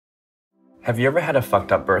Have you ever had a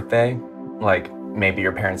fucked up birthday? Like, maybe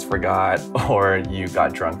your parents forgot, or you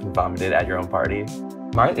got drunk and vomited at your own party?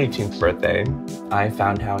 My 18th birthday, I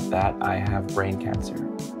found out that I have brain cancer.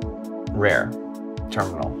 Rare.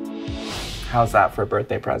 Terminal. How's that for a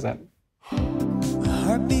birthday present?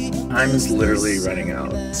 Time is literally running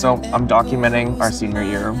out. So I'm documenting our senior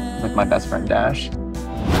year with my best friend, Dash.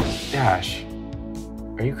 Dash,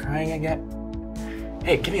 are you crying again?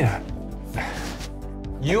 Hey, give me that.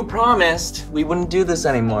 You promised we wouldn't do this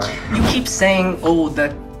anymore. You keep saying, oh,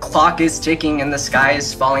 the clock is ticking and the sky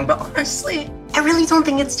is falling, but honestly, I really don't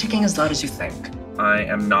think it's ticking as loud as you think. I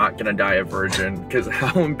am not gonna die a virgin, because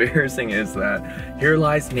how embarrassing is that? Here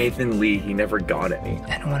lies Nathan Lee, he never got any.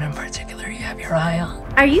 Anyone in particular you have your eye on?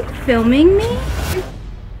 Are you filming me?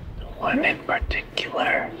 One in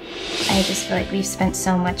particular. I just feel like we've spent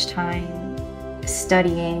so much time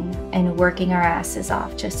studying and working our asses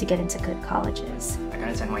off just to get into good colleges. I got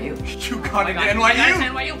into NYU. You got into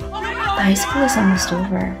NYU? Oh my God! High school is almost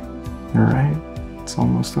over. You're right, it's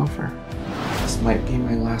almost over. This might be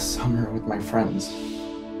my last summer with my friends.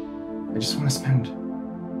 I just want to spend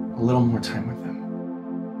a little more time with them.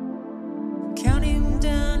 Counting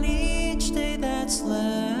down each day that's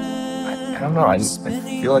left. I don't know, I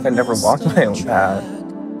feel like I never walked my own path.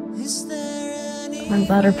 I'm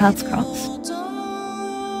glad our paths crossed.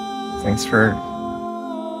 Thanks for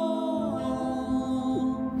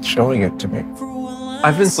showing it to me.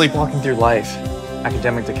 I've been sleepwalking through life.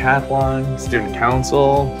 Academic decathlon, student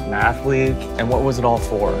council, math league, and what was it all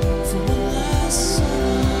for?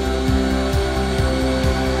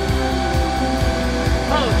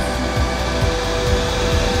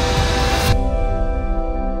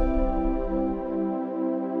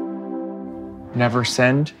 Never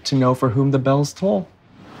send to know for whom the bells toll.